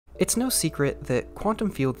It's no secret that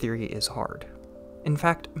quantum field theory is hard. In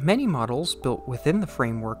fact, many models built within the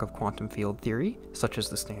framework of quantum field theory, such as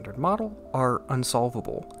the Standard Model, are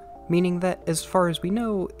unsolvable, meaning that as far as we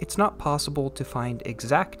know, it's not possible to find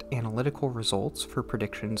exact analytical results for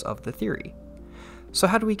predictions of the theory. So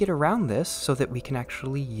how do we get around this so that we can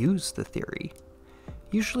actually use the theory?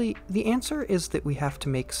 Usually, the answer is that we have to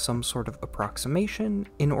make some sort of approximation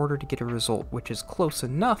in order to get a result which is close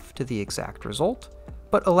enough to the exact result,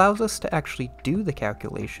 but allows us to actually do the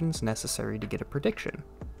calculations necessary to get a prediction.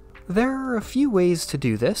 There are a few ways to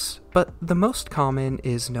do this, but the most common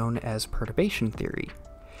is known as perturbation theory.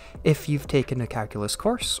 If you've taken a calculus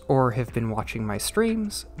course or have been watching my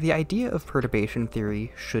streams, the idea of perturbation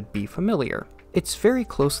theory should be familiar. It's very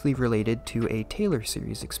closely related to a Taylor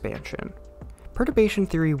series expansion. Perturbation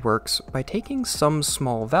theory works by taking some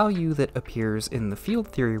small value that appears in the field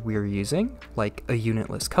theory we're using, like a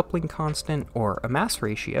unitless coupling constant or a mass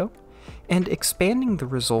ratio, and expanding the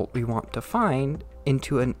result we want to find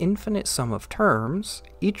into an infinite sum of terms,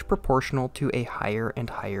 each proportional to a higher and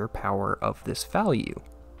higher power of this value.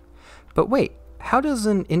 But wait, how does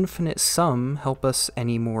an infinite sum help us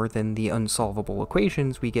any more than the unsolvable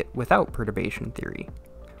equations we get without perturbation theory?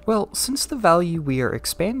 Well, since the value we are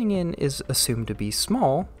expanding in is assumed to be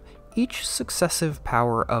small, each successive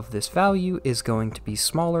power of this value is going to be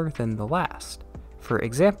smaller than the last. For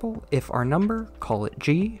example, if our number, call it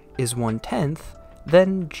g, is 1/10,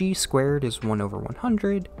 then g squared is 1 over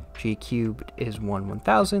 100, g cubed is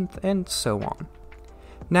 1/1000th, and so on.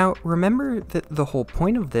 Now, remember that the whole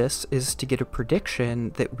point of this is to get a prediction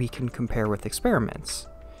that we can compare with experiments.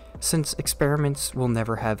 Since experiments will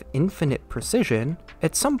never have infinite precision,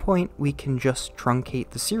 at some point we can just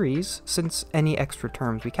truncate the series, since any extra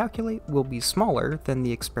terms we calculate will be smaller than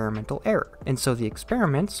the experimental error, and so the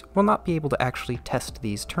experiments will not be able to actually test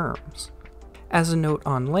these terms. As a note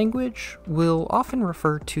on language, we'll often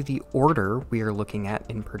refer to the order we are looking at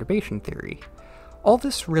in perturbation theory. All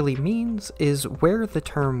this really means is where the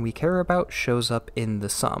term we care about shows up in the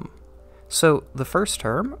sum. So the first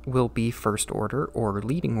term will be first order or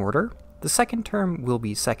leading order, the second term will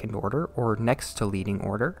be second order or next to leading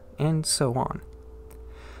order, and so on.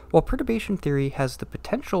 While perturbation theory has the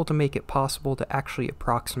potential to make it possible to actually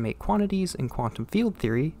approximate quantities in quantum field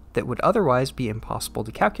theory that would otherwise be impossible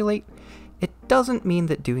to calculate, it doesn't mean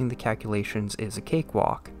that doing the calculations is a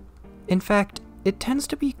cakewalk. In fact, it tends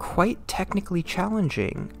to be quite technically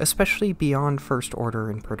challenging, especially beyond first order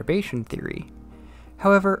in perturbation theory.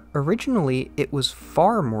 However, originally it was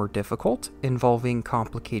far more difficult, involving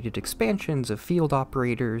complicated expansions of field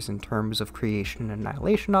operators in terms of creation and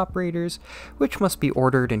annihilation operators, which must be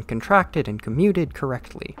ordered and contracted and commuted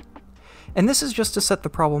correctly. And this is just to set the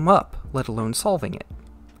problem up, let alone solving it.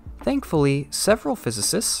 Thankfully, several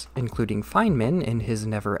physicists, including Feynman in his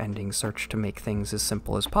never-ending search to make things as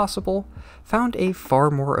simple as possible, found a far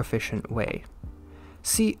more efficient way.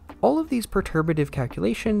 See, all of these perturbative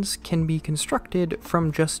calculations can be constructed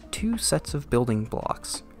from just two sets of building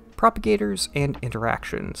blocks, propagators and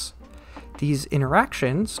interactions. These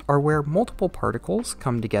interactions are where multiple particles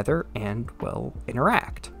come together and, well,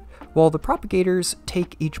 interact, while the propagators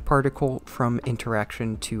take each particle from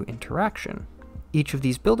interaction to interaction. Each of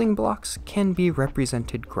these building blocks can be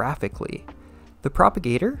represented graphically. The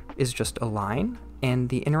propagator is just a line, and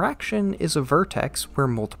the interaction is a vertex where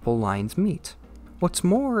multiple lines meet. What's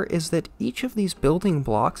more is that each of these building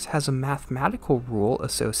blocks has a mathematical rule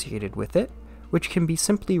associated with it, which can be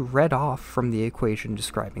simply read off from the equation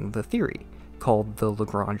describing the theory, called the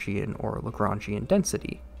Lagrangian or Lagrangian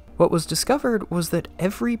density. What was discovered was that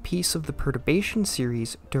every piece of the perturbation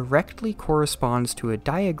series directly corresponds to a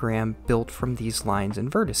diagram built from these lines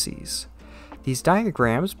and vertices. These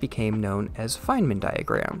diagrams became known as Feynman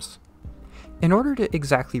diagrams. In order to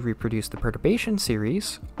exactly reproduce the perturbation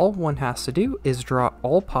series, all one has to do is draw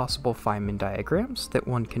all possible Feynman diagrams that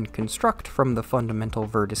one can construct from the fundamental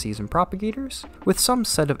vertices and propagators, with some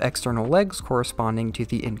set of external legs corresponding to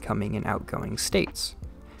the incoming and outgoing states.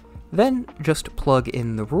 Then just plug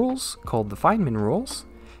in the rules, called the Feynman rules,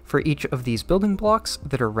 for each of these building blocks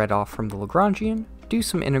that are read off from the Lagrangian, do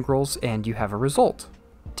some integrals, and you have a result.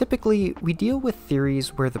 Typically, we deal with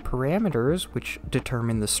theories where the parameters which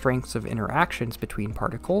determine the strengths of interactions between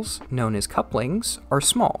particles, known as couplings, are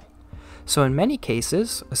small. So in many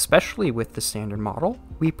cases, especially with the Standard Model,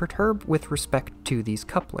 we perturb with respect to these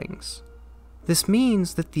couplings. This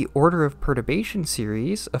means that the order of perturbation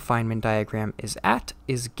series a Feynman diagram is at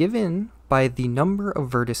is given by the number of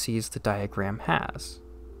vertices the diagram has.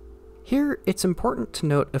 Here, it's important to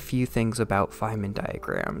note a few things about Feynman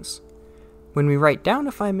diagrams. When we write down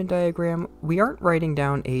a Feynman diagram, we aren't writing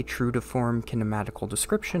down a true-to-form kinematical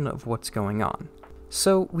description of what's going on.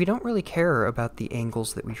 So we don't really care about the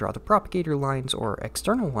angles that we draw the propagator lines or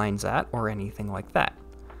external lines at, or anything like that.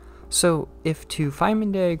 So if two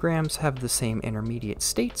Feynman diagrams have the same intermediate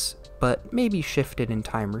states, but maybe shifted in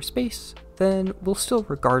time or space, then we'll still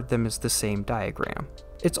regard them as the same diagram.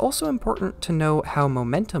 It's also important to know how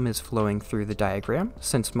momentum is flowing through the diagram,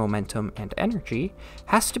 since momentum and energy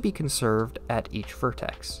has to be conserved at each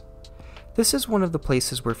vertex. This is one of the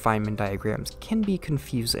places where Feynman diagrams can be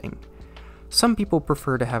confusing. Some people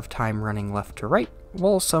prefer to have time running left to right,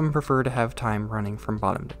 while some prefer to have time running from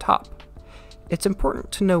bottom to top. It's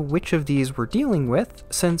important to know which of these we're dealing with,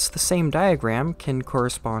 since the same diagram can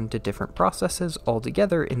correspond to different processes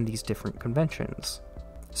altogether in these different conventions.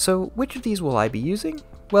 So which of these will I be using?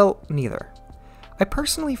 Well, neither. I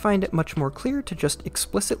personally find it much more clear to just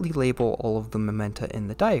explicitly label all of the momenta in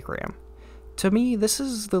the diagram. To me, this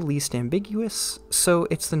is the least ambiguous, so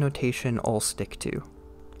it's the notation I'll stick to.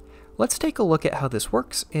 Let's take a look at how this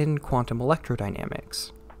works in quantum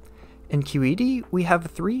electrodynamics. In QED, we have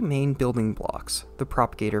three main building blocks: the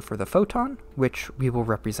propagator for the photon, which we will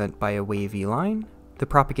represent by a wavy line, the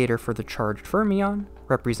propagator for the charged fermion,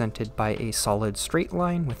 represented by a solid straight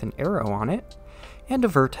line with an arrow on it, and a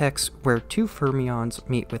vertex where two fermions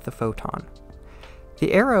meet with the photon.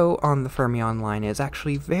 The arrow on the fermion line is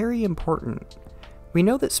actually very important. We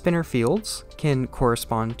know that spinor fields can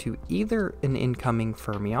correspond to either an incoming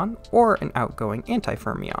fermion or an outgoing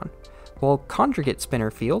antifermion, while conjugate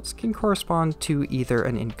spinor fields can correspond to either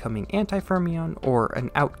an incoming antifermion or an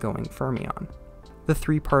outgoing fermion. The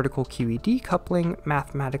three-particle QED coupling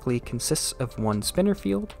mathematically consists of one spinor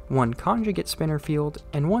field, one conjugate spinor field,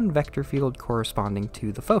 and one vector field corresponding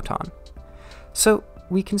to the photon. So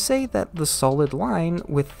we can say that the solid line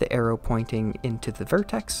with the arrow pointing into the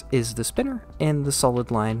vertex is the spinor, and the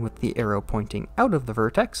solid line with the arrow pointing out of the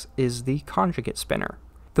vertex is the conjugate spinor.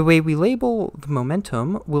 The way we label the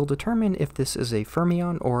momentum will determine if this is a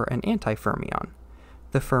fermion or an antifermion.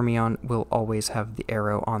 The fermion will always have the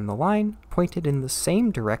arrow on the line pointed in the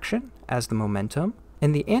same direction as the momentum,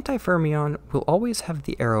 and the antifermion will always have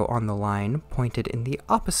the arrow on the line pointed in the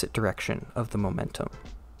opposite direction of the momentum.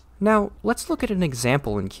 Now, let's look at an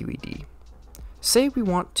example in QED. Say we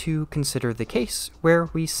want to consider the case where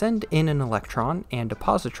we send in an electron and a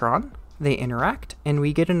positron, they interact, and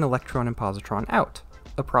we get an electron and positron out,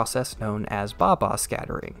 a process known as Baba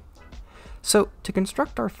scattering. So, to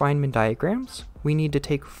construct our Feynman diagrams, we need to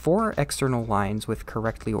take four external lines with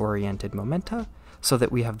correctly oriented momenta, so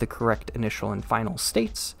that we have the correct initial and final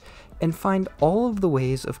states, and find all of the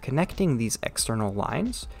ways of connecting these external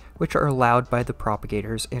lines, which are allowed by the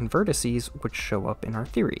propagators and vertices which show up in our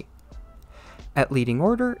theory. At leading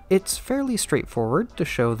order, it's fairly straightforward to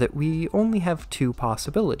show that we only have two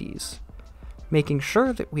possibilities. Making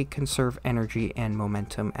sure that we conserve energy and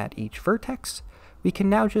momentum at each vertex, we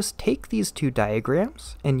can now just take these two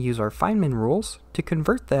diagrams and use our Feynman rules to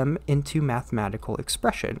convert them into mathematical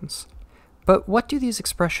expressions. But what do these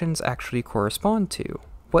expressions actually correspond to?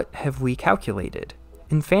 What have we calculated?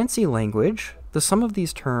 In fancy language, the sum of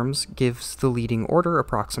these terms gives the leading order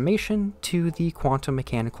approximation to the quantum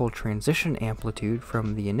mechanical transition amplitude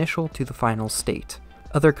from the initial to the final state.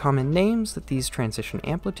 Other common names that these transition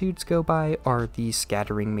amplitudes go by are the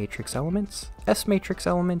scattering matrix elements, S-matrix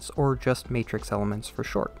elements, or just matrix elements for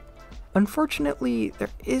short. Unfortunately, there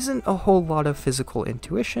isn't a whole lot of physical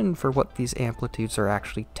intuition for what these amplitudes are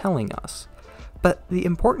actually telling us, but the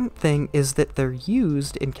important thing is that they're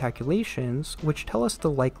used in calculations which tell us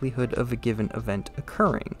the likelihood of a given event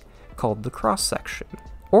occurring, called the cross-section.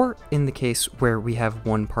 Or, in the case where we have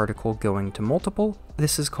one particle going to multiple,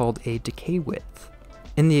 this is called a decay width.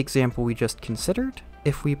 In the example we just considered,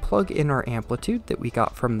 if we plug in our amplitude that we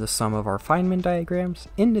got from the sum of our Feynman diagrams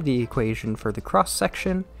into the equation for the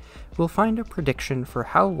cross-section, we'll find a prediction for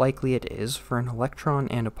how likely it is for an electron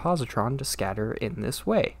and a positron to scatter in this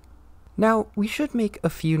way. Now, we should make a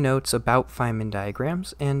few notes about Feynman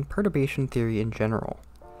diagrams and perturbation theory in general.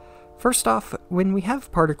 First off, when we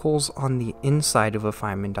have particles on the inside of a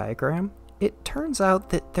Feynman diagram, it turns out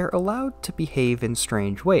that they're allowed to behave in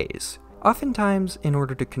strange ways. Oftentimes, in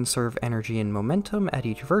order to conserve energy and momentum at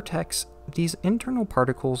each vertex, these internal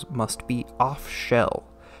particles must be off-shell,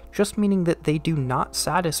 just meaning that they do not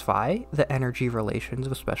satisfy the energy relations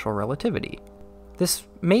of special relativity. This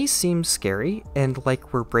may seem scary and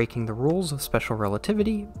like we're breaking the rules of special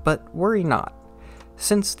relativity, but worry not.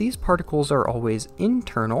 Since these particles are always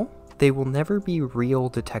internal, they will never be real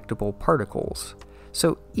detectable particles.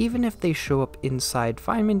 So even if they show up inside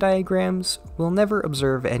Feynman diagrams, we'll never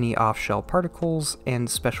observe any off-shell particles, and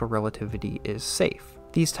special relativity is safe.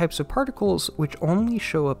 These types of particles, which only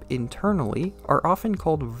show up internally, are often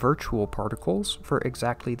called virtual particles for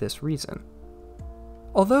exactly this reason.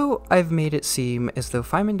 Although I've made it seem as though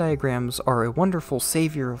Feynman diagrams are a wonderful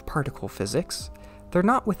savior of particle physics, they're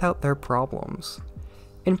not without their problems.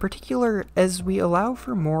 In particular, as we allow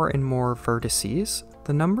for more and more vertices,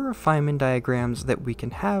 the number of Feynman diagrams that we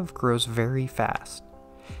can have grows very fast.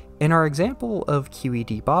 In our example of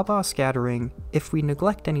QED Baba scattering, if we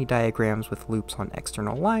neglect any diagrams with loops on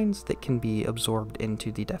external lines that can be absorbed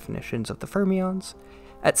into the definitions of the fermions,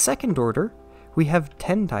 at second order, we have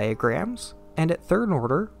 10 diagrams, and at third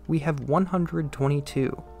order, we have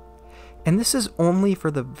 122. And this is only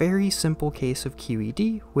for the very simple case of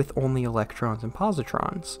QED with only electrons and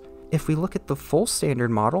positrons. If we look at the full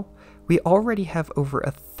standard model, we already have over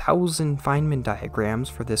 1,000 Feynman diagrams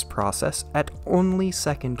for this process at only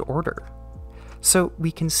second order. So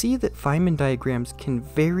we can see that Feynman diagrams can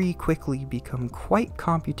very quickly become quite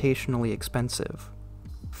computationally expensive.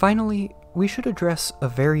 Finally, we should address a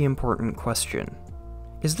very important question.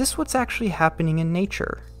 Is this what's actually happening in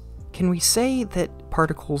nature? Can we say that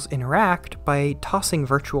particles interact by tossing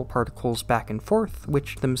virtual particles back and forth,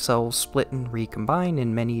 which themselves split and recombine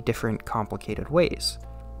in many different complicated ways?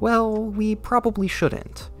 Well, we probably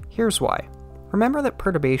shouldn't. Here's why. Remember that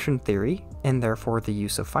perturbation theory, and therefore the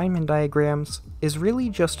use of Feynman diagrams, is really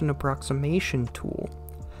just an approximation tool.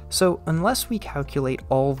 So unless we calculate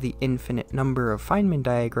all the infinite number of Feynman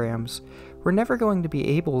diagrams, we're never going to be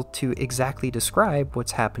able to exactly describe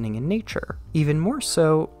what's happening in nature. Even more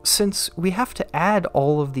so, since we have to add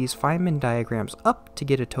all of these Feynman diagrams up to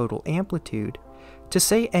get a total amplitude, to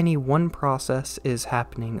say any one process is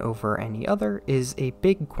happening over any other is a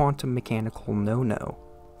big quantum mechanical no-no.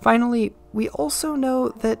 Finally, we also know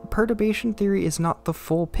that perturbation theory is not the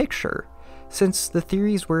full picture, since the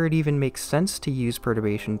theories where it even makes sense to use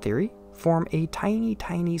perturbation theory form a tiny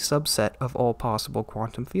subset of all possible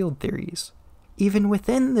quantum field theories. Even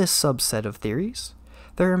within this subset of theories,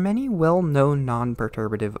 there are many well-known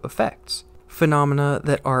non-perturbative effects, phenomena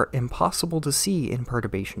that are impossible to see in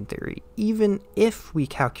perturbation theory, even if we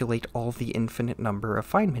calculate all the infinite number of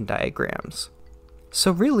Feynman diagrams.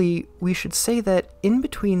 So really, we should say that in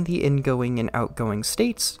between the ingoing and outgoing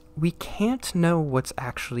states, we can't know what's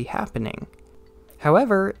actually happening.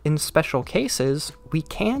 However, in special cases, we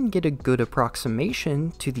can get a good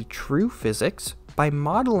approximation to the true physics by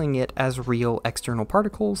modeling it as real external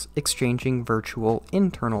particles exchanging virtual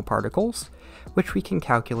internal particles, which we can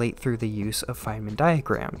calculate through the use of Feynman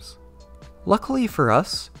diagrams. Luckily for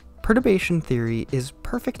us, perturbation theory is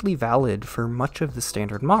perfectly valid for much of the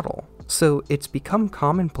standard model, so it's become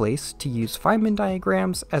commonplace to use Feynman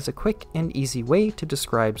diagrams as a quick and easy way to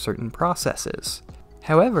describe certain processes.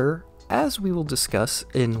 However, as we will discuss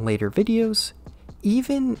in later videos,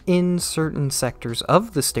 even in certain sectors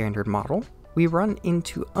of the standard model, we run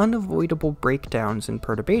into unavoidable breakdowns in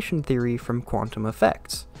perturbation theory from quantum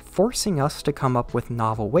effects, forcing us to come up with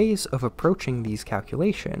novel ways of approaching these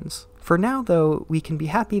calculations. For now though, we can be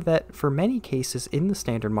happy that for many cases in the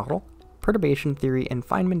standard model, perturbation theory and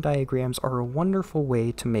Feynman diagrams are a wonderful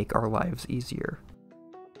way to make our lives easier.